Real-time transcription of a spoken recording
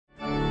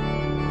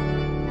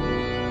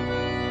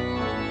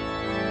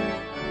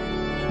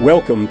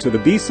Welcome to the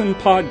Beeson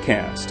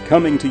Podcast,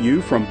 coming to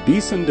you from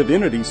Beeson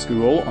Divinity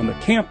School on the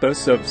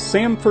campus of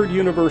Samford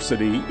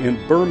University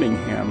in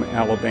Birmingham,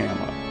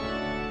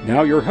 Alabama.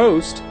 Now your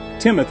host,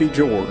 Timothy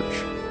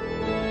George.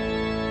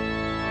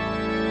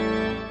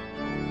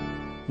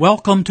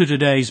 Welcome to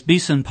today's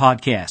Beeson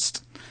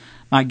Podcast.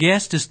 My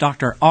guest is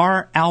Dr.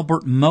 R.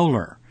 Albert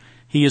Mohler.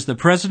 He is the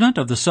president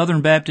of the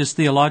Southern Baptist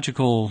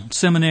Theological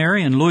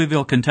Seminary in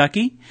Louisville,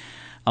 Kentucky,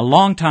 a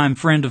longtime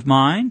friend of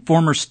mine,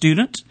 former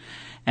student,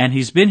 and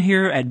he's been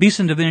here at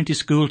Beeson Divinity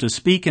School to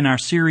speak in our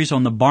series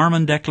on the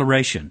Barmen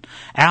Declaration.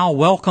 Al,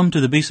 welcome to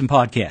the Beeson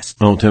Podcast.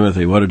 Oh,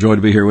 Timothy, what a joy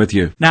to be here with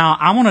you. Now,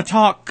 I want to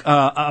talk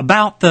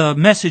about the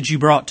message you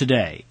brought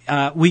today.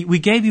 We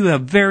gave you a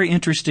very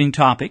interesting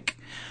topic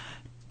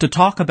to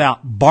talk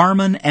about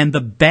Barmen and the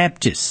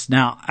Baptists.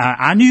 Now,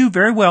 I knew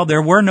very well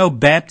there were no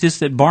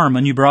Baptists at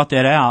Barmen. You brought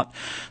that out.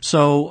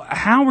 So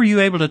how were you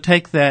able to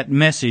take that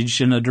message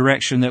in a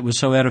direction that was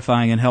so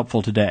edifying and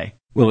helpful today?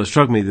 Well, it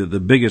struck me that the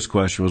biggest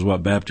question was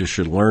what Baptists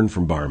should learn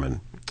from Barmen.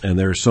 And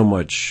there's so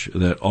much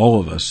that all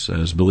of us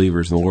as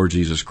believers in the Lord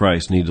Jesus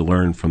Christ need to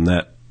learn from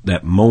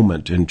that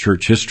moment in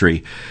church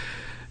history.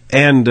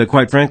 And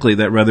quite frankly,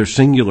 that rather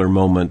singular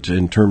moment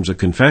in terms of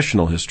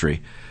confessional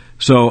history.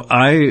 So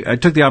I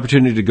took the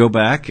opportunity to go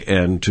back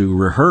and to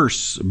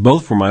rehearse,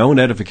 both for my own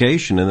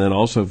edification and then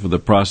also for the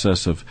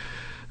process of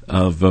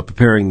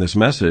preparing this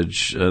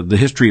message, the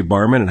history of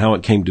Barmen and how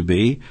it came to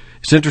be.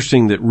 It's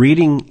interesting that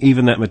reading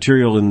even that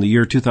material in the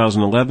year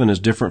 2011 is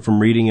different from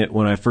reading it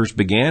when I first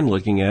began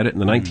looking at it in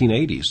the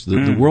 1980s.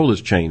 The world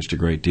has changed a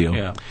great deal.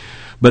 Yeah.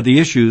 But the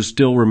issues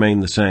still remain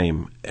the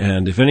same.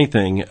 And if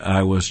anything,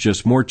 I was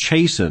just more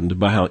chastened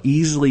by how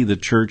easily the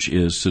church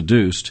is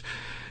seduced.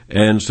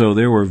 And so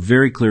there were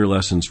very clear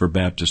lessons for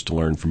Baptists to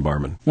learn from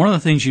Barmen. One of the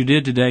things you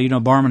did today,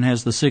 Barmen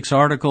has the 6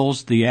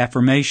 articles, the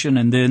affirmation,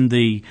 and then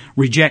the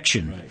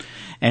rejection. Right.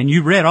 And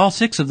you read all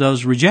 6 of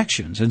those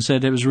rejections and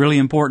said it was really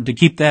important to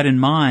keep that in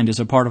mind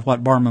as a part of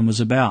what Barmen was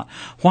about.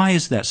 Why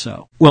is that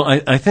so? Well,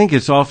 I think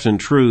it's often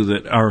true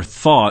that our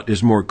thought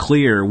is more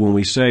clear when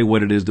we say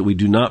what it is that we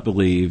do not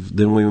believe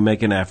than when we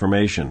make an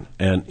affirmation.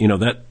 And,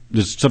 that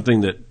is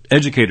something that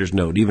educators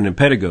note, even in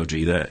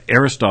pedagogy.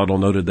 Aristotle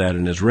noted that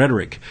in his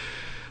Rhetoric.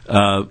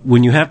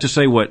 When you have to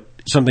say what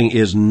something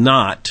is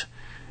not,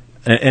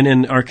 and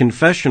in our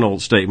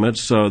confessional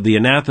statements, the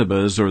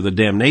anathemas or the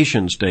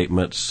damnation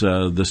statements,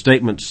 the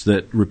statements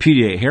that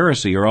repudiate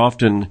heresy are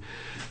often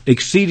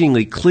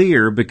exceedingly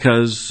clear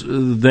because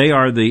they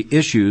are the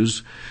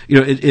issues.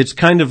 It's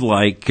kind of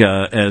like,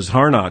 as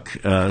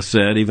Harnack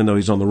said, even though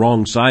he's on the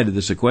wrong side of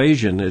this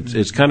equation,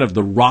 it's kind of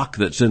the rock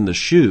that's in the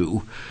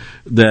shoe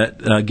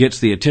that gets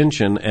the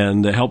attention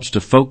and that helps to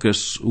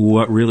focus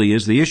what really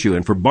is the issue.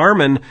 And for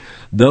Barmen,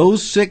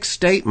 those 6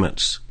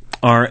 statements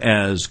are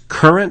as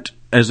current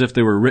as if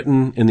they were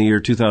written in the year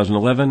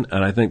 2011,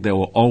 and I think they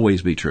will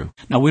always be true.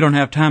 Now, we don't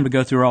have time to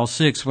go through all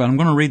 6, but I'm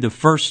going to read the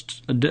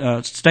first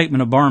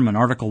statement of Barmen,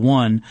 Article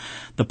 1.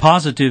 The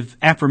positive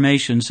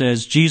affirmation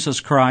says,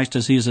 Jesus Christ,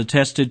 as he is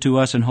attested to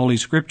us in Holy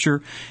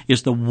Scripture,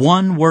 is the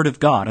one Word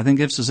of God. I think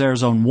this is their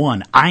own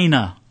one.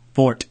 Eine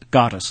Wort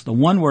Gottes, the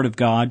one Word of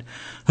God,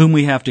 whom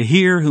we have to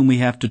hear, whom we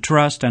have to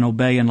trust and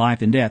obey in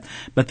life and death.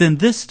 But then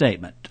this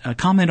statement,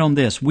 comment on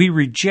this. We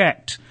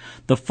reject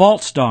the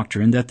false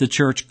doctrine that the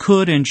church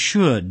could and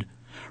should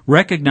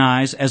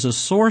recognize as a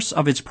source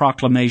of its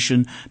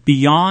proclamation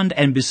beyond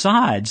and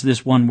besides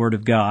this one Word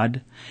of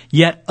God,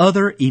 yet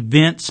other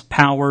events,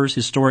 powers,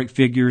 historic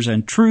figures,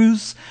 and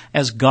truths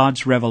as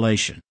God's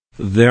revelation.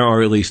 There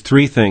are at least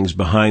 3 things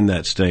behind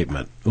that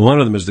statement.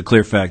 One of them is the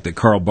clear fact that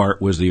Karl Barth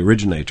was the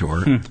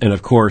originator. And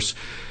of course,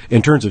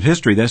 in terms of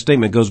history, that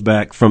statement goes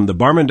back from the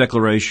Barmen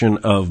Declaration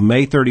of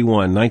May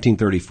 31,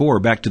 1934,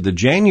 back to the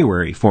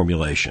January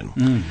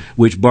formulation,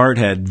 which Barth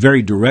had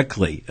very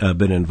directly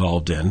been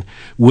involved in,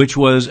 which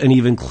was an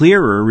even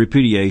clearer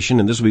repudiation,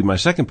 and this will be my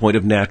second point,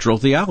 of natural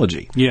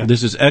theology. Yeah.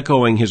 This is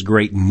echoing his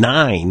great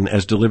 9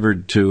 as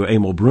delivered to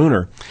Emil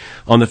Brunner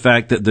on the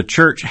fact that the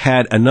church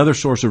had another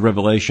source of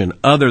revelation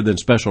other than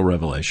special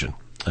revelation,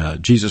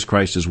 Jesus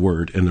Christ, His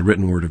Word, and the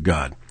written Word of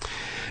God.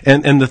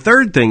 And the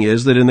third thing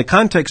is that in the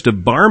context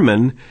of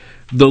Barmen,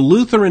 the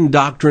Lutheran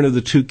doctrine of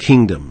the 2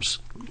 kingdoms,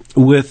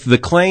 with the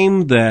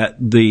claim that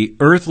the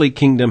earthly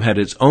kingdom had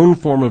its own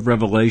form of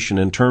revelation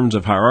in terms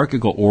of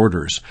hierarchical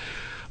orders,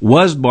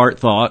 was, Barth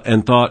thought,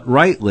 and thought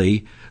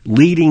rightly,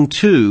 leading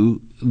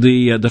to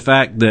the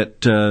fact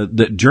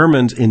that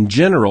Germans in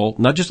general,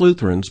 not just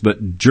Lutherans,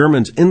 but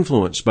Germans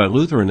influenced by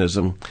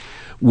Lutheranism,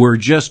 were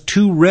just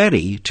too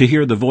ready to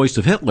hear the voice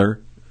of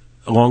Hitler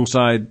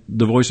alongside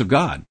the voice of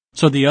God.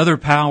 So the other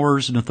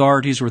powers and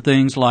authorities were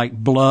things like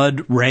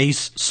blood,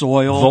 race,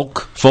 soil,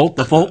 Volk,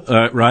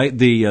 right?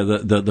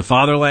 The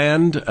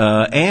fatherland,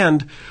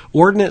 and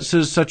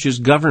ordinances such as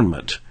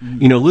government.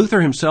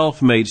 Luther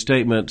himself made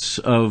statements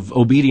of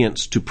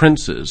obedience to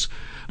princes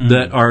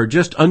that are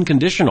just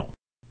unconditional.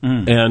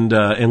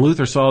 And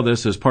Luther saw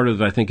this as part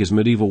of, I think, his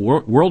medieval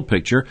world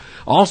picture.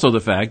 Also the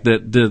fact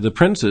that the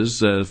princes,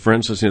 for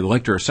instance, the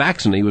Elector of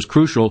Saxony was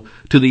crucial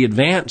to the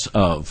advance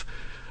of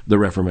the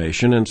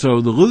Reformation. And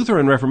so the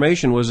Lutheran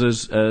Reformation was,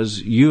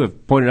 as you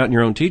have pointed out in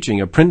your own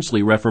teaching, a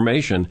princely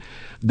Reformation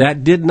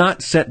that did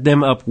not set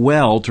them up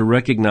well to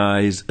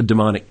recognize a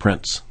demonic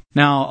prince.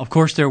 Now, of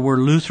course, there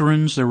were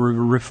Lutherans, there were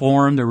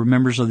Reformed, there were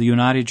members of the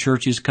United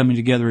Churches coming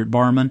together at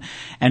Barmen,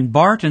 and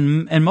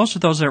Barton and most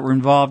of those that were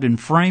involved in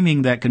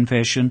framing that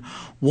confession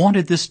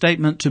wanted this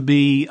statement to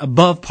be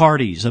above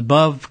parties,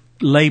 above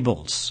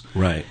labels.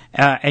 Right.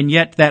 And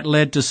yet that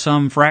led to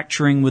some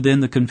fracturing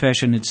within the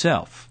confession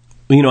itself.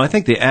 You know, I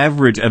think the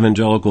average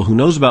evangelical who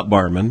knows about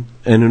Barmen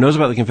and who knows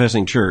about the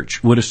Confessing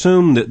Church would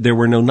assume that there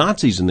were no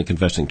Nazis in the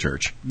Confessing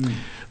Church.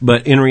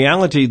 But in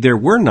reality, there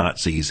were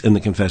Nazis in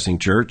the Confessing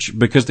Church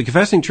because the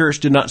Confessing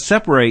Church did not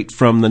separate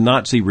from the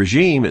Nazi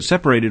regime. It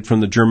separated from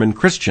the German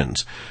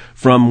Christians,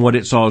 from what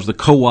it saw as the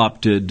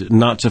co-opted,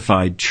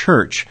 Nazified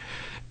church.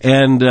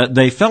 And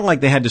they felt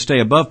like they had to stay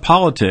above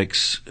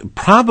politics,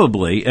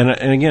 probably. And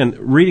again,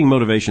 reading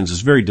motivations is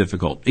very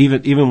difficult,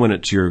 even when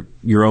it's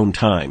your own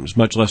times,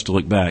 much less to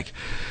look back.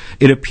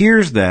 It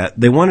appears that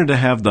they wanted to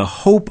have the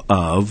hope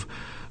of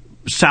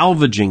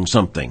salvaging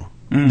something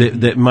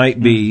that might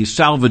be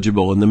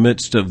salvageable in the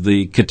midst of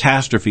the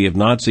catastrophe of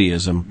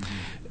Nazism,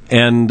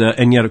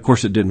 and yet, of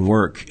course, it didn't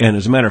work. And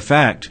as a matter of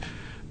fact,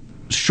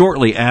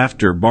 shortly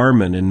after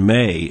Barmen in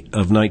May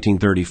of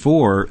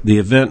 1934, the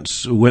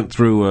events went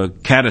through a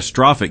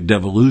catastrophic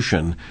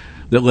devolution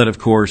that led, of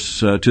course,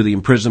 to the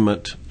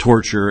imprisonment,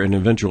 torture, and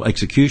eventual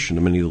execution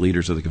of many of the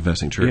leaders of the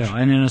Confessing Church. Yeah,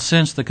 and in a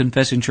sense, the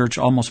Confessing Church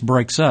almost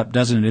breaks up,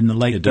 doesn't it, in the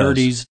late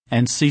 30s,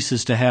 and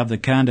ceases to have the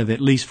kind of, at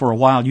least for a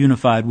while,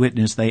 unified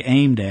witness they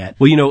aimed at.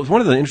 Well, you know,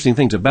 one of the interesting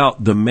things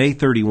about the May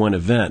 31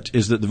 event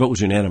is that the vote was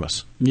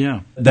unanimous.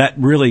 Yeah. That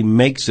really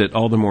makes it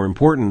all the more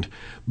important.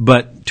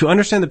 But to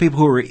understand the people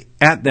who were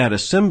at that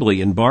assembly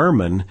in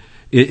Barmen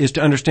is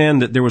to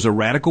understand that there was a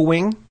radical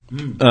wing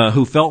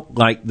who felt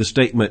like the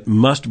statement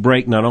must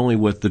break not only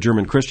with the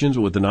German Christians,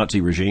 but with the Nazi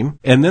regime.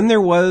 And then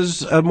there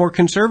was a more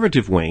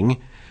conservative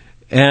wing.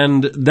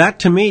 And that,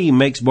 to me,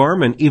 makes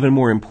Barmen even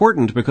more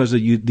important because of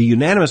the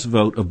unanimous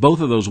vote of both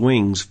of those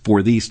wings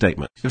for these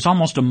statements. There's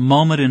almost a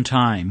moment in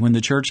time when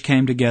the church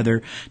came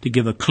together to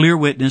give a clear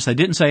witness. They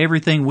didn't say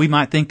everything we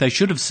might think they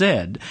should have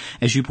said.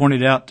 As you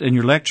pointed out in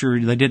your lecture,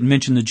 they didn't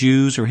mention the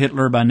Jews or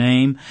Hitler by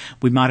name.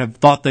 We might have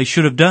thought they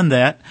should have done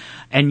that.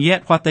 And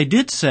yet what they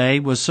did say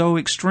was so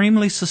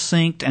extremely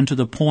succinct and to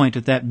the point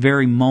at that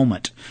very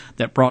moment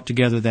that brought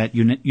together that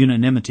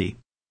unanimity.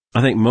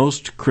 I think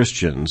most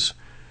Christians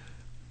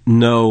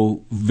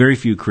know very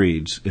few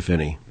creeds, if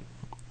any,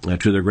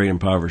 to their great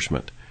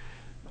impoverishment.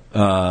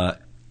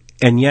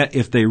 And yet,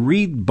 if they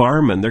read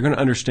Barmen, they're going to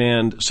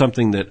understand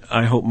something that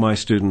I hope my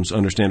students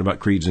understand about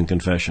creeds and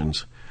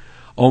confessions.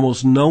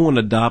 Almost no one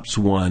adopts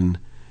one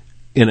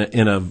in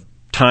a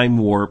time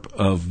warp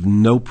of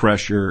no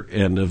pressure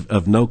and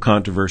of no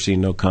controversy,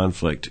 no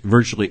conflict.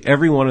 Virtually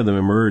every one of them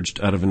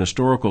emerged out of an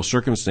historical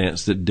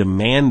circumstance that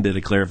demanded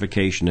a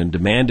clarification and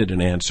demanded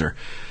an answer.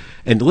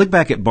 And to look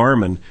back at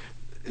Barmen,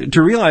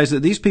 to realize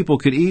that these people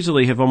could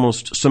easily have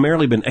almost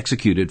summarily been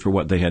executed for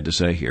what they had to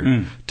say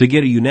here. To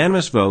get a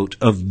unanimous vote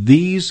of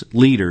these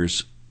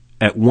leaders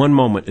at one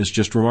moment is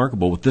just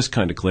remarkable with this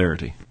kind of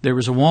clarity. There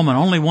was a woman,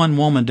 only one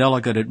woman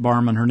delegate at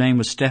Barmen. Her name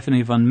was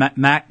Stephanie von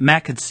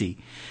Mackenzie.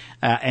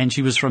 And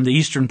she was from the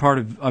eastern part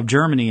of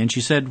Germany, and she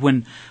said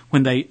when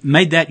they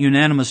made that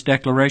unanimous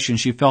declaration,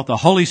 she felt the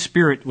Holy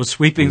Spirit was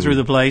sweeping through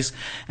the place,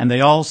 and they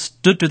all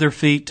stood to their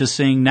feet to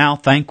sing "Now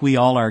Thank We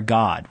All Our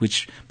God,"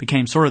 which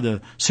became sort of the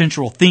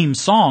central theme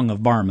song of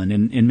Barmen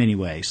in many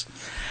ways.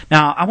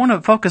 Now, I want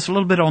to focus a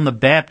little bit on the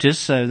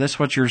Baptists. That's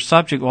what your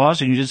subject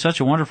was, and you did such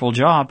a wonderful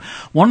job.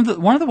 One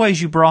of the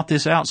ways you brought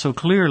this out so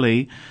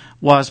clearly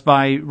was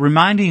by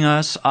reminding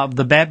us of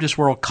the Baptist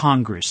World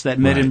Congress that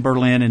met in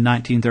Berlin in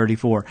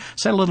 1934.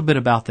 Say a little bit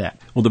about that.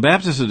 Well, the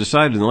Baptists had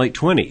decided in the late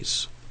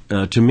 20s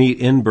to meet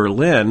in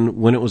Berlin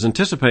when it was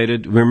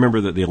anticipated.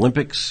 Remember that the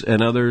Olympics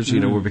and others,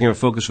 became a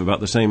focus of about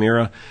the same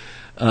era.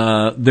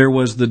 There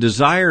was the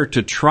desire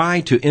to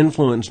try to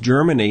influence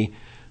Germany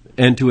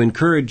and to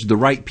encourage the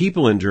right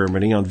people in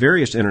Germany on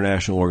various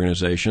international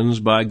organizations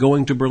by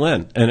going to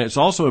Berlin. And it's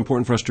also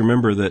important for us to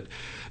remember that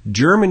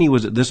Germany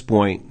was at this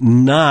point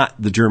not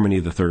the Germany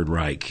of the Third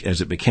Reich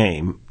as it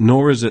became,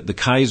 nor is it the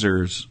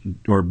Kaiser's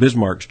or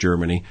Bismarck's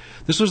Germany.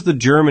 This was the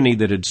Germany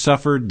that had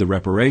suffered the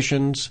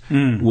reparations,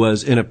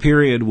 was in a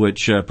period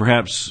which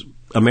perhaps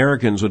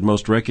Americans would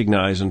most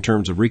recognize in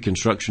terms of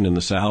Reconstruction in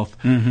the South,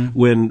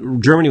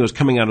 when Germany was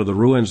coming out of the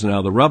ruins and out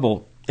of the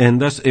rubble.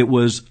 And thus it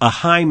was a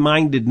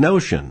high-minded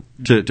notion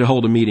to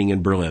hold a meeting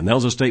in Berlin. That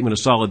was a statement of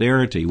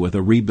solidarity with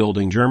a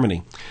rebuilding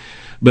Germany.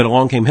 But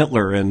along came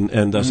Hitler,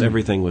 and thus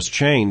everything was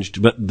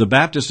changed. But the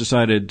Baptists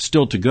decided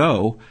still to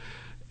go,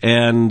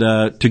 And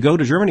to go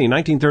to Germany in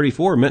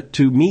 1934 meant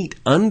to meet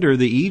under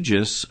the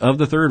aegis of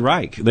the Third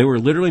Reich. They were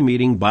literally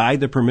meeting by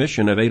the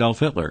permission of Adolf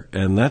Hitler,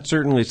 and that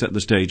certainly set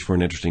the stage for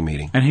an interesting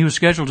meeting. And he was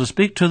scheduled to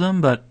speak to them,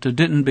 but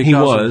didn't because he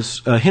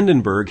was.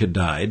 Hindenburg had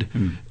died,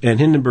 and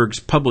Hindenburg's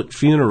public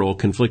funeral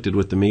conflicted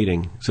with the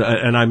meeting. So,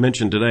 and I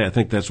mentioned today, I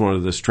think that's one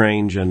of the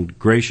strange and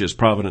gracious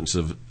providence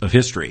of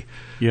history,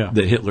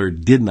 that Hitler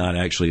did not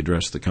actually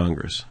address the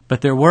Congress. But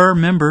there were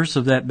members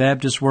of that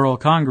Baptist World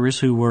Congress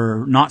who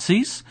were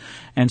Nazis,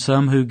 and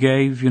some who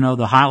gave,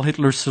 the Heil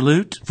Hitler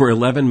salute. For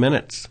 11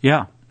 minutes.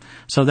 Yeah.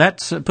 So that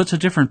puts a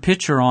different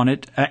picture on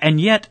it. And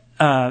yet,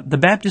 the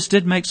Baptists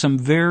did make some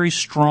very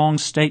strong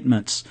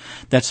statements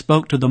that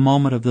spoke to the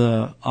moment of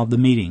the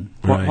meeting.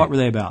 What were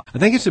they about? I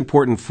think it's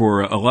important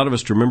for a lot of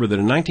us to remember that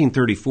in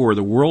 1934,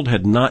 the world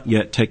had not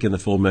yet taken the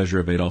full measure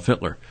of Adolf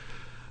Hitler.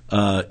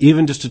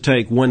 Even just to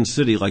take one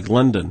city like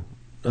London.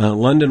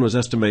 London was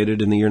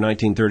estimated in the year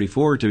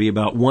 1934 to be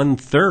about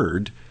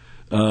 1/3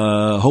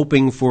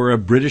 hoping for a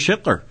British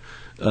Hitler.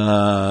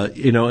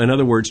 In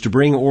other words, to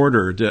bring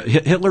order.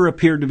 Hitler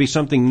appeared to be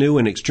something new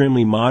and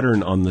extremely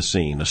modern on the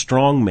scene, a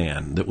strong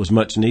man that was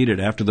much needed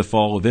after the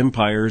fall of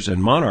empires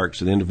and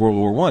monarchs at the end of World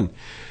War I.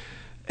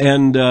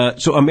 And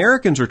so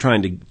Americans are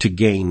trying to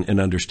gain an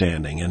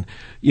understanding. And,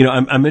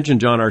 I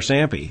mentioned John R.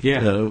 Sampe,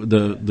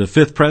 the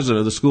fifth president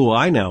of the school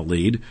I now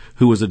lead,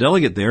 who was a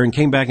delegate there and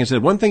came back and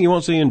said, one thing you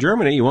won't see in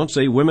Germany, you won't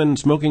see women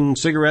smoking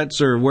cigarettes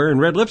or wearing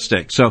red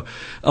lipstick. So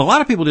a lot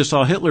of people just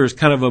saw Hitler as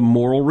kind of a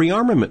moral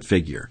rearmament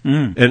figure.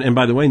 And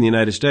by the way, in the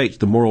United States,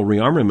 the moral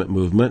rearmament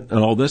movement and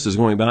all this is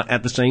going about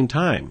at the same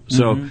time.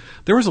 So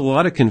there was a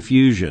lot of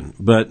confusion.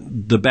 But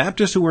the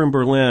Baptists who were in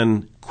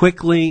Berlin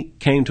quickly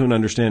came to an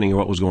understanding of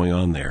what was going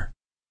on there.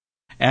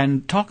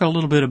 And talk a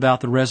little bit about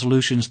the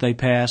resolutions they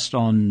passed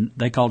on,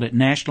 they called it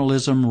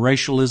nationalism,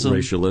 racialism.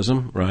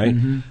 Racialism, right.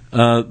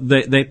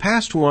 They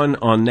passed one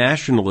on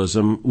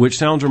nationalism, which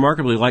sounds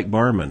remarkably like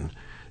Barmen.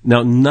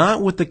 Now,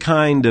 not with the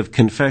kind of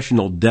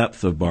confessional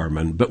depth of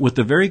Barmen, but with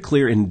the very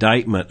clear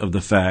indictment of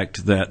the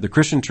fact that the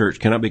Christian church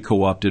cannot be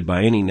co-opted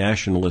by any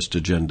nationalist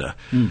agenda.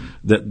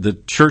 That the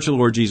Church of the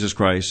Lord Jesus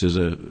Christ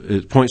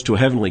it points to a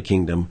heavenly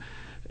kingdom,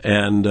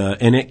 and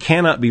it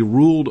cannot be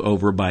ruled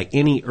over by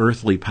any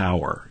earthly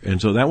power. And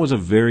so that was a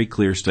very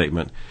clear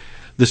statement.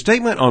 The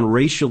statement on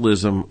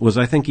racialism was,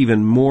 I think,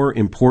 even more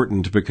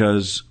important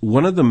because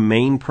one of the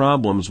main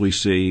problems we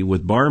see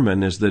with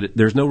Barmen is that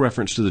there's no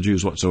reference to the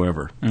Jews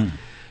whatsoever.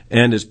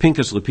 And as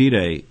Pinchas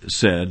Lepide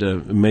said, a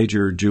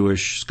major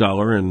Jewish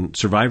scholar and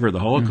survivor of the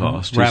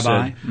Holocaust,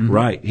 Rabbi.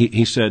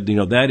 He said,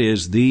 that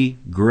is the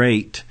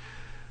great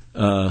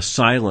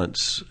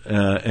silence.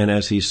 And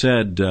as he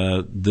said,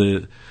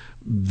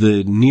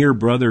 the near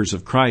brothers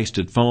of Christ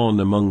had fallen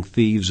among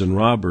thieves and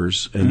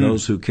robbers, and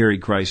those who carried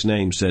Christ's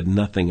name said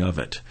nothing of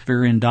it.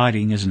 Very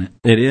indicting, isn't it?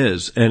 It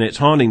is, and it's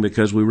haunting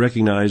because we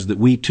recognize that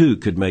we too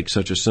could make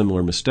such a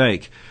similar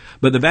mistake.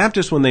 But the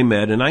Baptists, when they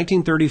met in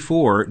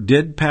 1934,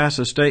 did pass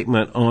a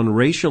statement on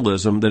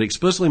racialism that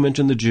explicitly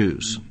mentioned the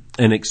Jews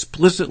and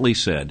explicitly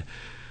said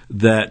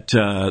that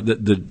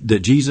that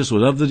Jesus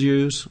was of the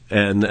Jews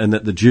and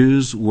that the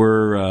Jews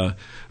were a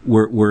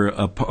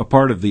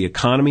part of the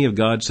economy of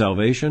God's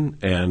salvation,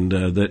 and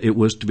that it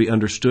was to be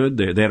understood.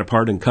 They had a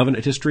part in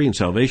covenant history and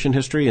salvation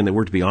history, and they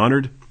were to be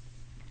honored.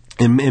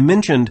 And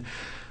mentioned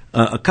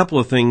a couple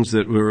of things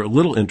that were a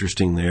little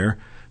interesting there.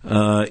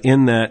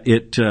 In that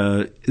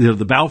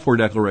the Balfour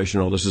Declaration,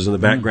 all this is in the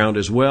background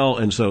as well,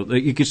 and so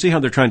you can see how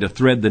they're trying to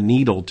thread the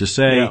needle to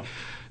say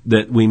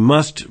that we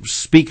must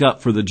speak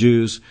up for the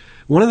Jews.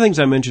 One of the things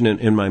I mentioned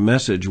in my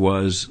message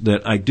was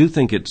that I do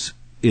think it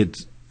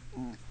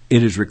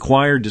is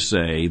required to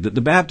say that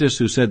the Baptists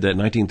who said that in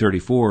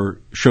 1934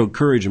 showed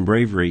courage and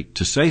bravery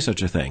to say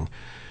such a thing,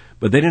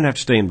 but they didn't have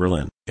to stay in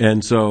Berlin.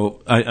 And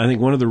so I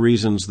think one of the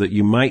reasons that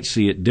you might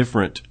see it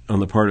different on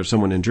the part of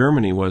someone in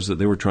Germany was that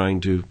they were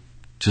trying to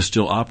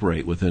still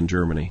operate within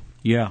Germany.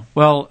 Yeah.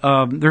 Well,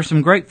 there's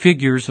some great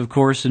figures, of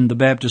course, in the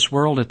Baptist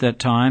world at that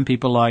time.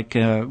 People like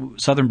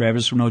Southern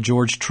Baptists,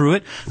 George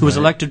Truett, who was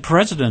elected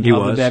president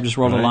of the Baptist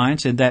World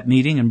Alliance in that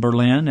meeting in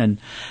Berlin. And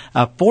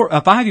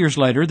 5 years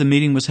later, the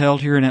meeting was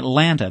held here in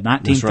Atlanta,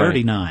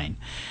 1939.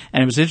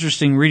 And it was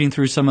interesting reading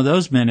through some of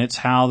those minutes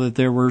how that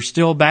there were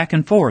still back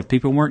and forth.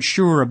 People weren't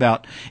sure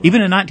about,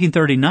 even in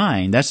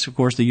 1939, that's, of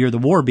course, the year the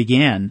war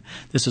began.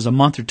 This is a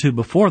month or two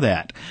before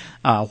that.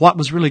 What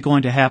was really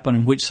going to happen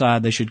and which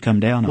side they should come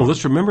down on. Well,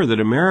 let's remember that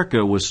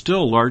America was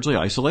still largely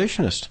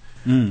isolationist.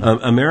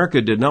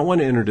 America did not want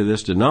to enter into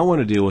this, did not want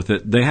to deal with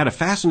it. They had a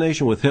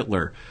fascination with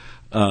Hitler.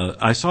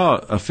 I saw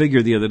a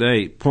figure the other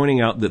day pointing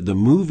out that the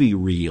movie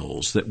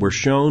reels that were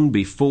shown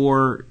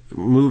before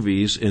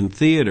movies in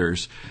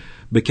theaters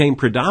became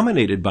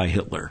predominated by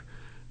Hitler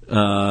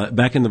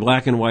back in the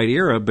black and white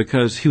era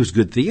because he was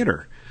good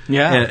theater.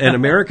 Yeah. And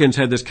Americans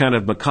had this kind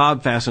of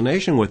macabre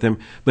fascination with him,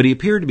 but he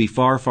appeared to be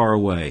far, far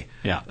away.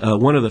 Yeah.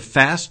 One of the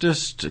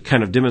fastest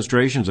kind of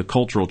demonstrations of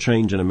cultural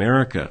change in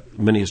America,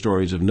 many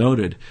historians have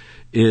noted,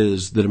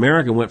 is that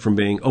America went from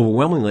being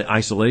overwhelmingly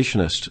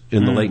isolationist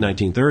in the late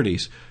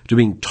 1930s to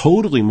being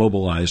totally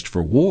mobilized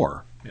for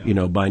war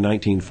by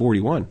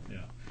 1941.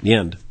 The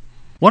end.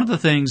 One of the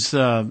things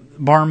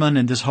Barman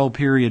and this whole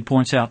period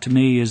points out to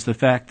me is the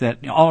fact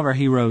that all of our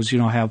heroes,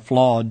 have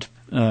flawed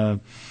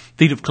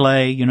feet of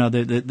clay.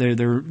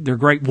 They're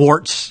great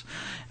warts.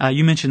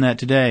 You mentioned that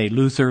today.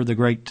 Luther, the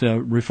great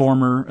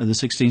reformer of the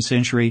 16th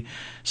century,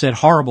 said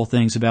horrible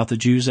things about the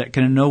Jews that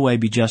can in no way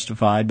be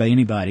justified by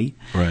anybody.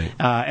 Right.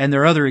 And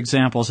there are other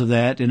examples of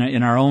that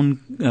in our own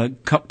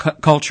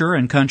culture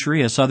and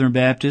country as Southern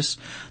Baptists.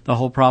 The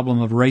whole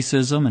problem of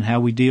racism and how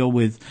we deal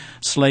with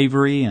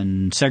slavery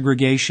and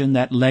segregation,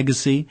 that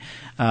legacy,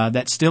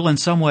 that still in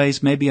some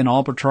ways may be an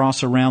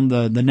albatross around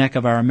the neck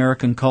of our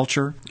American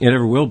culture. It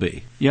ever will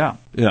be. Yeah.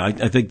 Yeah,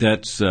 I think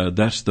that's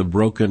the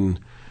broken...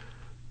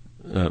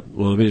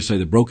 let me just say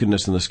the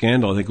brokenness and the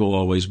scandal I think we'll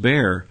always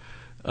bear.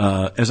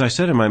 As I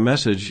said in my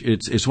message,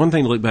 it's one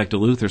thing to look back to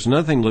Luther. It's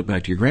another thing to look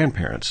back to your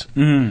grandparents.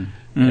 And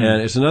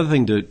it's another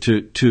thing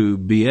to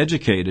be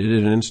educated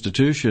in an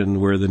institution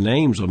where the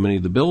names of many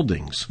of the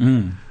buildings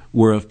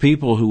were of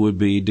people who would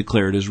be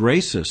declared as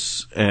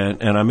racists.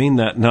 And I mean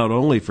that not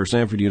only for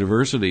Samford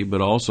University,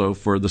 but also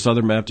for the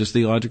Southern Baptist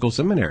Theological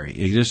Seminary.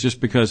 It's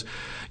just because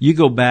you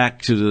go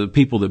back to the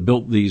people that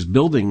built these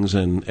buildings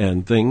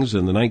and things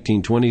in the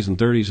 1920s and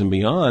 30s and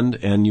beyond,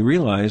 and you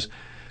realize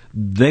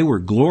they were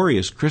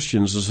glorious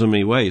Christians in so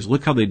many ways.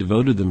 Look how they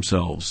devoted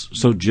themselves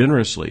so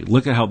generously.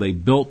 Look at how they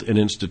built an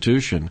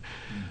institution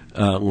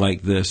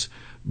like this.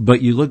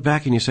 But you look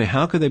back and you say,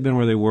 how could they have been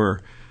where they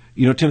were?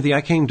 Timothy,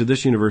 I came to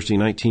this university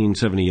in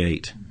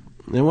 1978.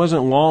 It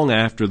wasn't long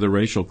after the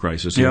racial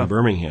crisis in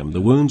Birmingham.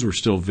 The wounds were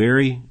still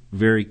very,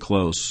 very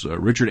close.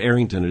 Richard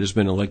Arrington had just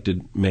been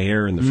elected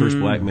mayor and the first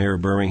black mayor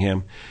of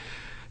Birmingham.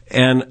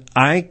 And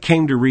I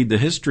came to read the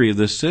history of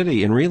this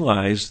city and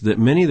realized that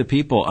many of the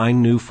people I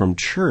knew from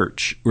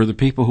church were the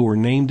people who were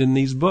named in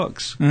these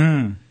books.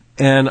 And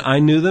I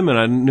knew them, and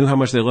I knew how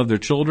much they loved their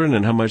children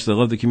and how much they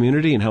loved the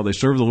community and how they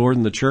served the Lord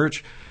in the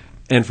church.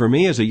 And for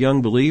me as a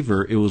young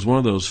believer, it was one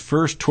of those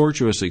first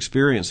tortuous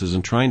experiences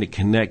in trying to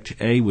connect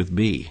A with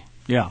B.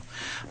 Yeah.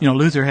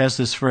 Luther has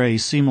this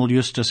phrase, simul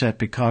justus et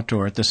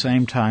peccator, at the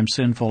same time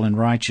sinful and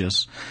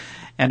righteous.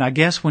 And I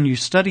guess when you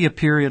study a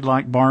period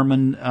like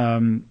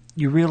Barman,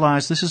 you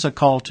realize this is a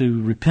call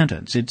to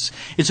repentance. It's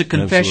a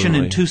confession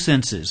Absolutely. in two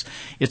senses.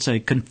 It's a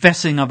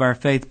confessing of our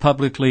faith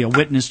publicly, a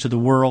witness to the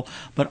world,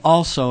 but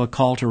also a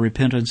call to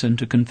repentance and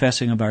to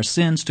confessing of our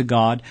sins to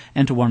God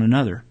and to one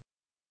another.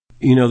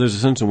 There's a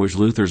sense in which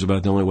Luther's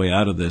about the only way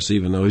out of this,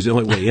 even though he's the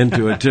only way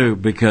into it, too,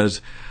 because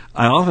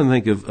I often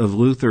think of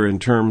Luther in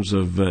terms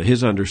of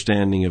his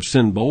understanding of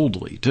sin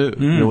boldly, too.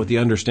 With the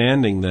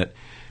understanding that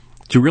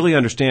to really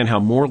understand how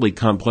morally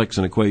complex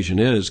an equation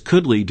is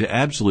could lead to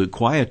absolute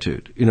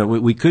quietude.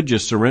 We could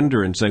just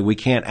surrender and say we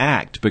can't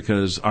act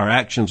because our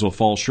actions will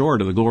fall short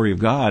of the glory of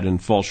God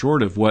and fall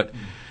short of what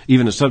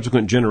even a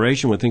subsequent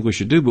generation would think we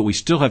should do, but we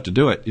still have to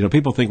do it.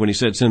 People think when he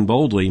said sin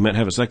boldly, he meant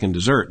have a second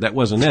dessert. That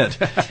wasn't it.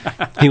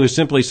 He was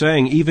simply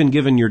saying, even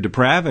given your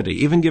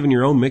depravity, even given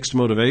your own mixed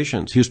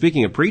motivations, he was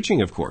speaking of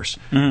preaching, of course,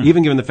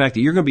 even given the fact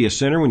that you're going to be a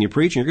sinner when you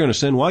preach and you're going to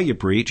sin while you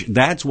preach,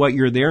 that's what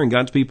you're there and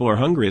God's people are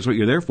hungry. That's what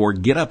you're there for.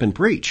 Get up and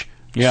preach.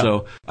 Yeah.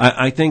 So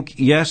I think,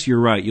 yes,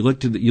 you're right. You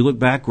look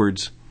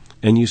backwards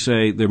and you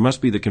say, there must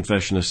be the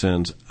confession of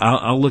sins.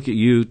 I'll look at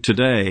you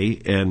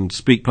today and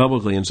speak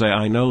publicly and say,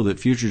 I know that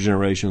future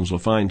generations will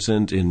find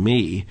sins in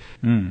me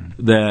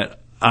that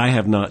I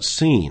have not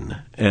seen.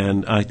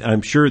 And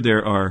I'm sure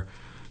there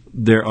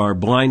are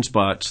blind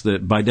spots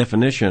that, by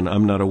definition,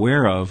 I'm not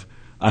aware of.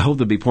 I hope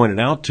they'll be pointed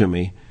out to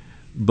me.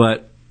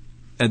 But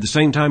at the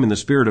same time, in the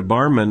spirit of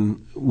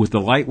Barman, with the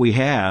light we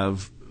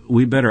have,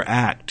 we better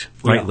act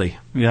rightly.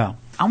 Yeah.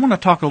 I want to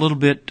talk a little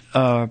bit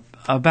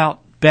about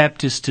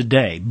Baptists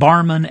today,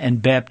 Barman and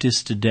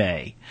Baptists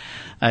today.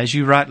 As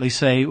you rightly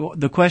say,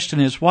 the question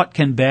is, what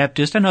can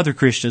Baptists and other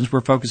Christians, we're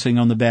focusing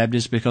on the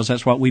Baptists because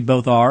that's what we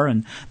both are,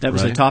 and that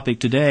was the topic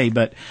today,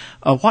 but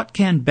what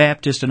can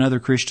Baptists and other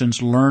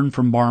Christians learn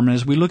from Barman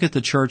as we look at the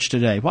church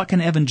today? What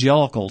can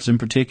evangelicals in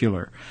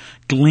particular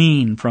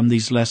glean from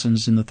these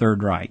lessons in the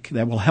Third Reich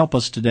that will help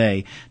us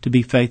today to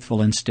be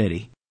faithful and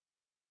steady?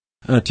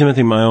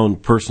 Timothy, my own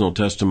personal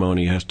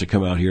testimony has to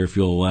come out here if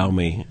you'll allow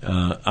me.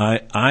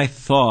 I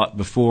thought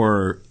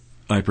before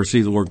I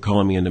perceived the Lord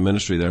calling me into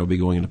ministry that I would be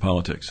going into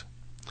politics.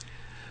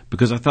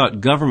 Because I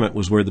thought government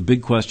was where the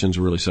big questions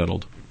were really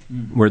settled,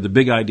 where the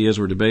big ideas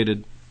were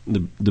debated,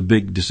 the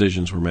big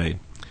decisions were made.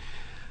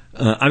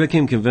 I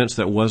became convinced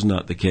that was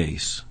not the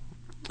case.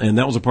 And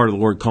that was a part of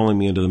the Lord calling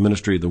me into the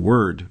ministry of the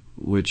Word,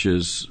 which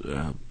is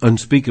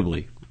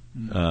unspeakably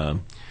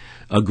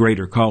a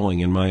greater calling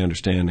in my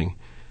understanding.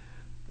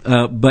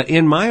 But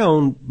in my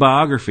own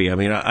biography,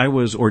 I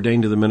was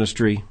ordained to the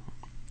ministry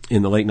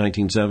in the late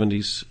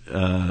 1970s.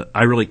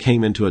 I really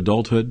came into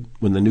adulthood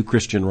when the New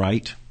Christian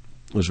Right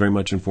was very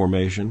much in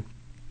formation.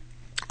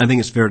 I think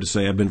it's fair to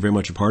say I've been very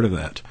much a part of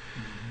that.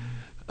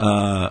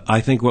 I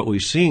think what we've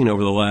seen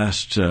over the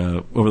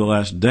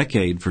last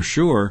decade, for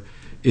sure,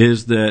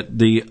 is that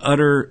the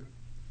utter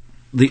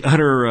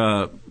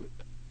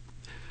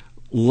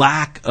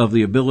lack of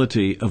the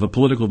ability of a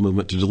political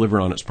movement to deliver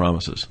on its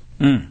promises.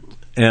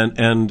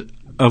 And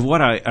of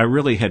what I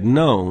really had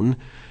known,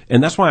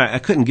 and that's why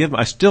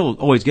I still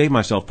always gave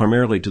myself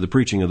primarily to the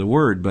preaching of the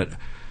Word, but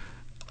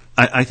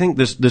I think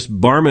this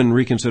Barmen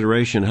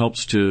reconsideration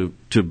helps to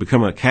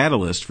become a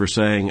catalyst for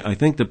saying, I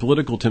think the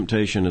political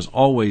temptation is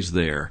always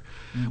there.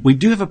 We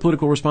do have a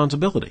political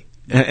responsibility.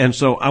 And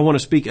so I want to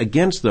speak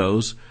against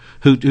those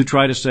who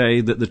try to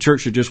say that the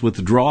church should just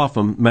withdraw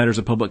from matters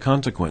of public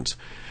consequence.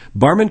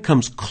 Barmen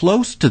comes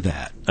close to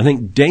that, I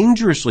think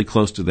dangerously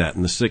close to that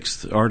in the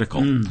 6th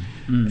article.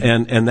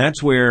 And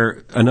that's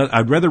where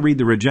I'd rather read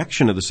the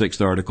rejection of the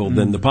 6th article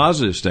than the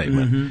positive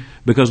statement,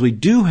 because we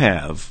do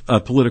have a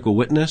political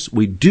witness,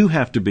 we do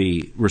have to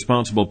be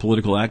responsible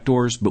political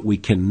actors, but we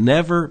can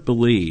never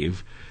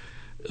believe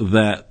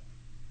that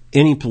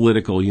any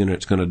political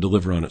unit's going to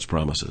deliver on its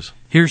promises.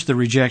 Here's the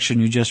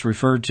rejection you just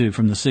referred to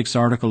from the 6th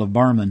article of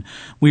Barmen.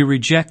 We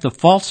reject the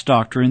false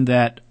doctrine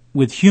that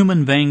with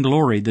human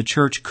vainglory, the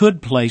church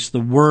could place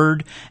the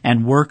word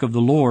and work of the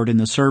Lord in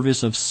the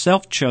service of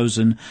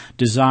self-chosen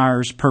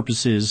desires,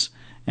 purposes,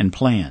 and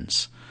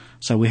plans.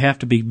 So we have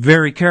to be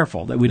very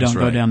careful that we don't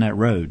go down that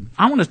road.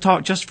 I want to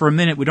talk just for a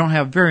minute, we don't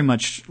have very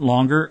much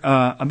longer,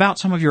 about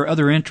some of your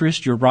other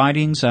interests, your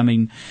writings. I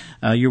mean,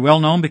 you're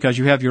well known because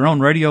you have your own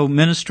radio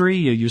ministry.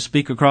 You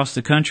speak across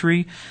the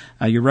country.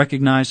 You're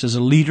recognized as a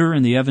leader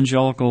in the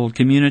evangelical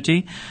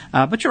community.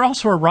 But you're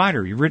also a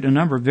writer. You've written a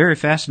number of very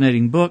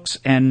fascinating books.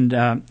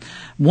 And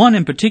one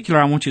in particular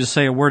I want you to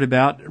say a word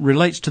about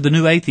relates to the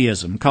New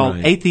Atheism,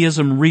 called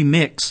Atheism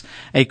Remix,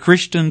 A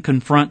Christian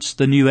Confronts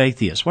the New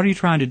Atheist. What are you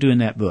trying to do in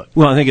that book?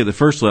 Well, I think at the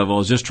first level, I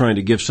was just trying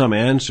to give some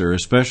answer,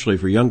 especially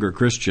for younger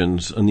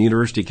Christians on the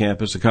university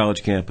campus, the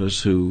college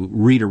campus, who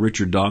read a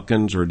Richard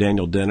Dawkins or a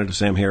Daniel Dennett, a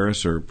Sam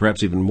Harris, or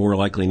perhaps even more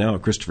likely now a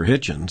Christopher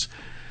Hitchens,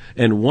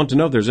 and want to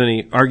know if there's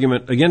any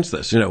argument against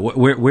this. You know,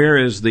 where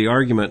is the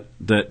argument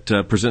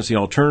that presents the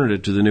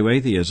alternative to the New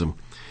Atheism?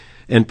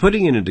 And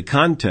putting it into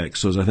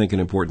context was, I think,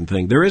 an important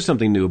thing. There is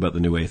something new about the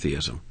New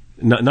Atheism.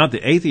 Not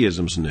that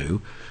atheism's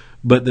new,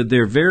 but that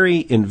they're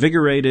very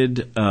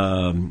invigorated,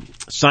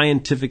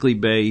 scientifically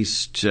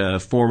based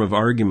form of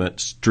argument,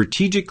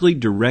 strategically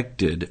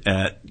directed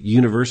at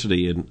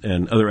university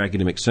and other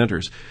academic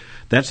centers.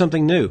 That's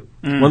something new.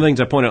 One of the things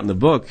I point out in the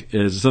book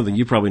is something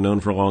you've probably known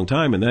for a long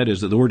time, and that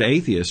is that the word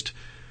atheist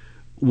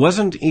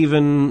wasn't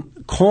even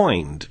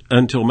coined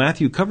until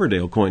Matthew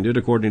Coverdale coined it,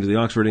 according to the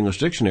Oxford English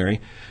Dictionary,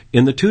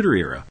 in the Tudor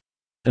era.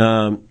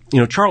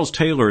 Charles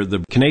Taylor,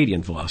 the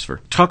Canadian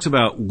philosopher, talks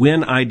about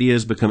when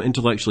ideas become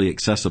intellectually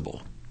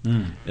accessible.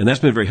 And that's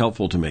been very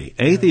helpful to me.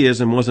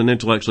 Atheism wasn't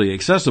intellectually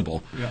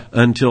accessible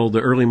until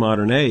the early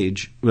modern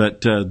age,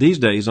 but these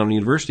days on a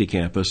university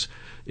campus,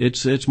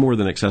 it's more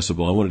than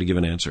accessible. I wanted to give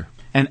an answer.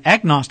 And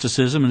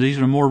agnosticism, and these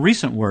are a more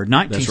recent word,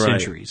 19th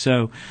century.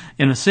 So,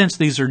 in a sense,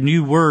 these are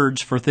new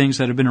words for things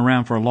that have been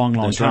around for a long,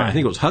 long time. Right. I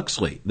think it was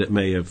Huxley that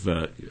may have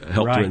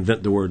helped to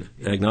invent the word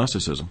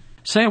agnosticism.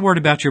 Say a word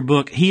about your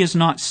book, He is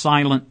Not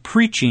Silent,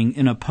 Preaching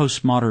in a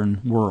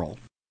Postmodern World.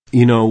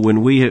 You know,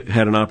 when we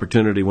had an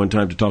opportunity one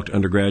time to talk to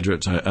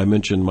undergraduates, I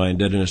mentioned my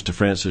indebtedness to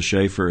Francis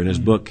Schaeffer. In his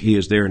book, He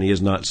is There and He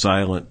is Not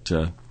Silent,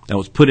 that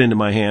was put into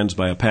my hands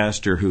by a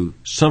pastor who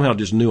somehow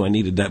just knew I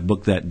needed that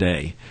book that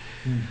day.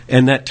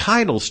 And that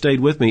title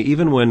stayed with me,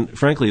 even when,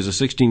 frankly, as a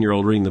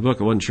 16-year-old reading the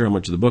book, I wasn't sure how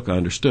much of the book I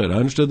understood. I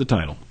understood the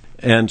title.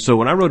 And so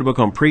when I wrote a book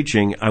on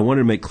preaching, I wanted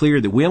to make clear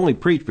that we only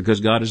preach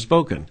because God has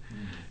spoken.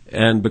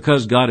 And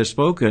because God has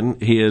spoken,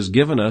 He has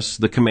given us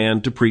the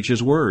command to preach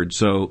His word.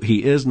 So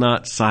He is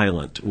not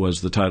silent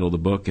was the title of the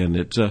book. And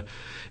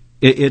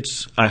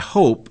it's I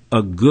hope,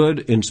 a good,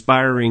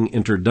 inspiring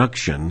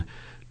introduction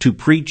to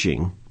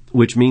preaching,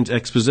 which means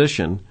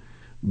exposition,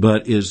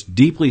 but is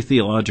deeply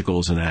theological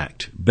as an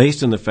act,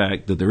 based on the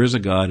fact that there is a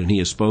God and He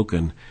has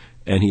spoken,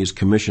 and He has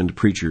commissioned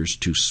preachers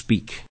to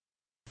speak.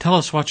 Tell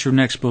us what your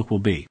next book will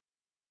be.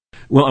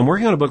 Well, I'm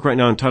working on a book right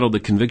now entitled The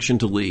Conviction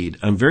to Lead.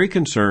 I'm very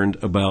concerned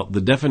about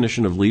the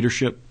definition of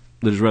leadership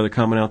that is rather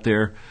common out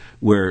there,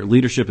 where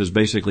leadership is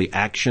basically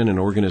action and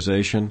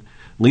organization.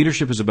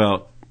 Leadership is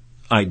about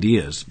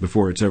ideas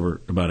before it's ever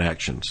about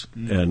actions.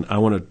 And I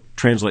want to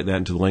translate that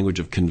into the language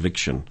of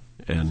conviction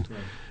and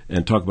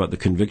talk about the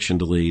conviction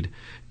to lead.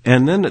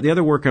 And then the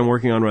other work I'm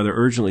working on rather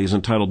urgently is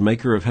entitled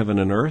Maker of Heaven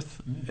and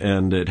Earth,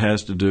 and it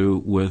has to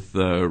do with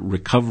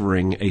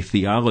recovering a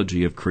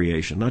theology of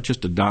creation, not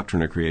just a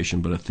doctrine of creation,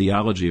 but a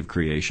theology of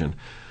creation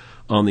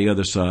on the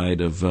other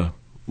side of,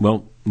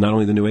 not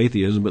only the New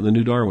Atheism, but the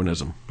New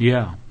Darwinism.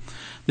 Yeah.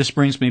 This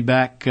brings me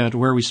back to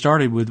where we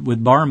started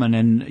with Barmen,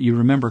 and you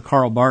remember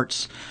Karl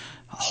Barth's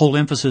whole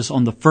emphasis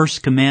on the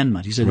first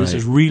commandment. He said, This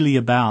is really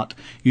about,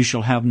 you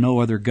shall have no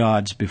other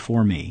gods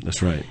before me.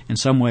 That's right. In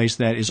some ways,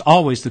 that is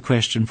always the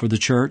question for the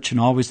church and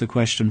always the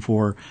question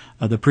for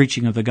the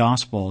preaching of the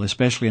gospel,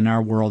 especially in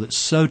our world that's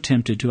so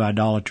tempted to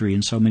idolatry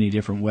in so many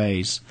different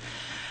ways.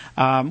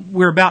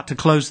 We're about to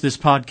close this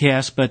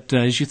podcast, but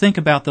as you think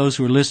about those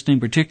who are listening,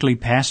 particularly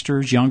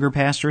pastors, younger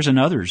pastors, and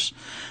others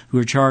who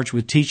are charged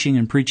with teaching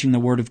and preaching the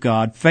Word of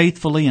God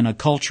faithfully in a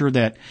culture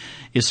that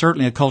is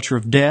certainly a culture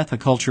of death, a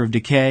culture of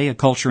decay, a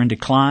culture in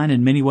decline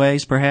in many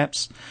ways,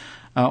 perhaps,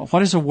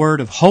 what is a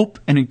word of hope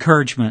and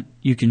encouragement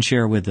you can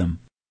share with them?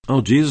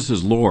 Oh, Jesus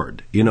is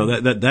Lord. You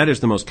know, that is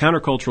the most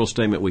countercultural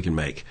statement we can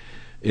make.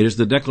 It is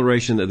the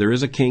declaration that there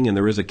is a king and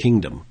there is a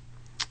kingdom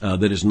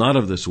that is not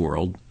of this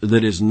world,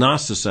 that is not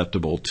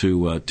susceptible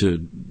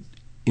to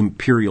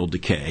imperial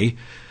decay,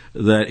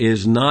 that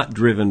is not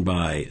driven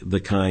by the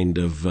kind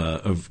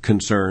of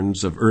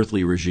concerns of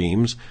earthly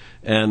regimes,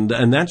 and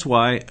that's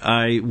why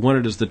I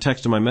wanted as the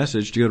text of my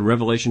message to go to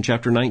Revelation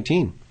chapter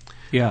 19.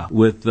 Yeah,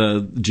 with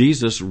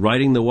Jesus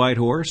riding the white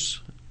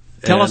horse.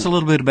 Tell us a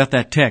little bit about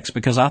that text,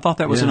 because I thought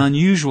that was an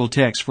unusual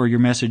text for your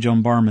message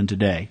on Barmen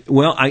today.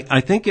 Well,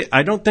 I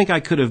don't think I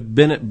could have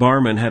been at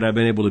Barmen had I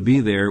been able to be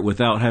there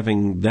without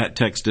having that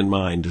text in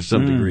mind to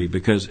some degree,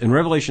 because in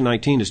Revelation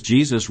 19 it's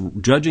Jesus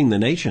judging the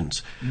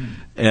nations,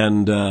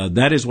 and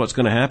that is what's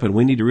going to happen.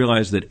 We need to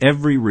realize that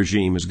every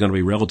regime is going to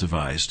be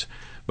relativized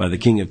by the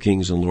King of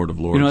Kings and Lord of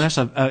Lords. You know, that's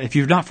if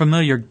you're not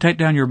familiar, take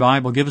down your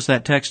Bible, give us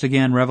that text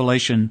again,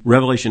 Revelation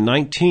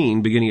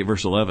 19, beginning at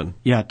verse 11.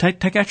 Yeah,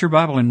 take out your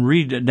Bible and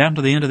read down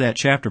to the end of that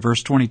chapter,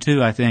 verse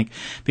 22, I think,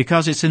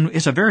 because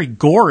it's a very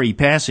gory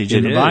passage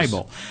in the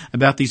Bible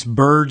about these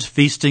birds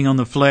feasting on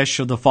the flesh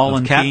of the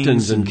fallen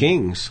captains and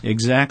kings.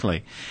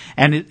 Exactly.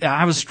 And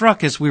I was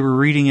struck as we were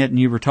reading it and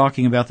you were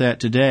talking about that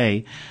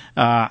today,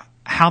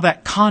 how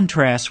that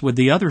contrasts with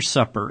the other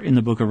supper in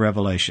the book of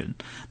Revelation,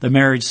 the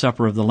marriage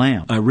supper of the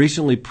Lamb. I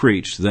recently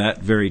preached that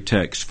very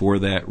text for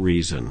that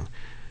reason,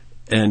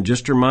 and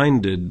just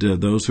reminded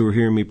those who are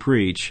hearing me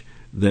preach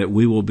that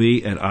we will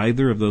be at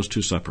either of those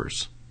two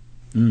suppers.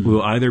 We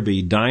will either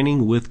be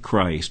dining with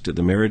Christ at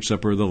the marriage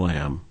supper of the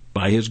Lamb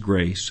by His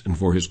grace and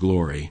for His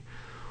glory,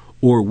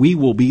 or we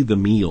will be the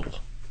meal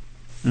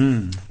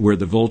where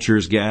the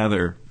vultures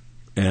gather.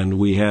 And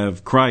we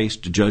have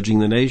Christ judging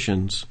the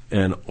nations,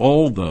 and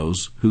all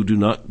those who do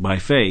not, by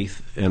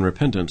faith and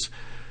repentance,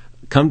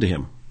 come to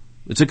Him.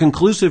 It's a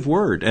conclusive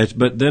word,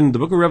 but then the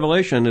book of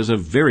Revelation is a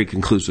very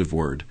conclusive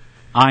word.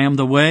 I am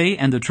the way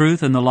and the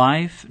truth and the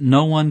life.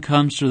 No one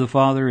comes to the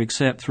Father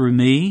except through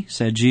me,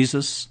 said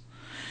Jesus.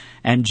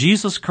 And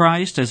Jesus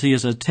Christ, as He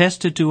is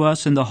attested to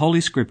us in the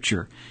Holy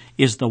Scripture,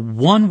 is the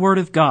one Word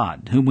of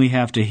God whom we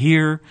have to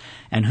hear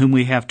and whom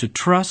we have to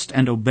trust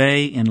and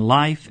obey in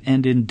life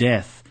and in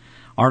death.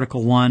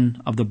 Article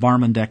 1 of the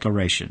Barmen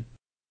Declaration.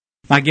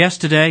 My guest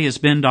today has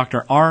been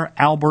Dr. R.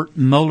 Albert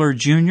Mohler,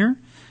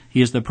 Jr.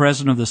 He is the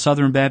president of the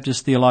Southern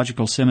Baptist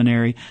Theological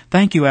Seminary.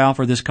 Thank you, Al,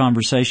 for this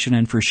conversation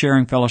and for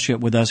sharing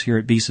fellowship with us here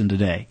at Beeson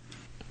today.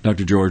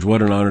 Dr. George,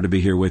 what an honor to be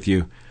here with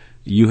you.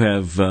 You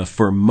have,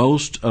 for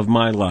most of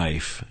my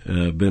life,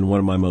 been one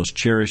of my most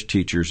cherished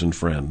teachers and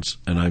friends,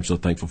 and I'm so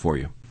thankful for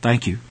you.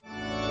 Thank you.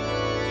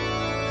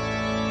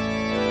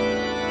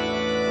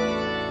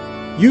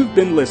 You've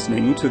been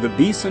listening to the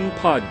Beeson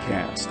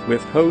Podcast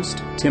with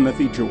host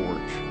Timothy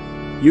George.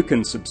 You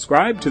can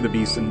subscribe to the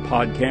Beeson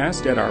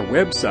Podcast at our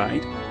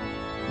website,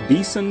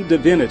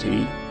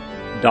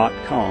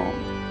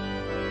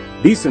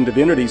 BeesonDivinity.com. Beeson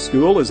Divinity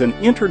School is an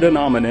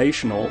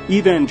interdenominational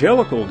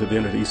evangelical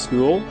divinity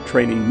school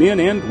training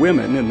men and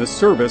women in the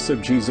service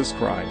of Jesus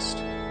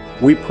Christ.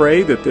 We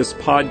pray that this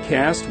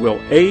podcast will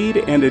aid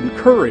and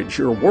encourage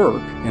your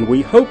work, and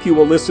we hope you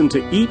will listen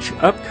to each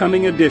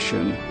upcoming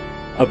edition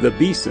of the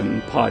Beeson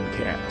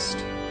Podcast.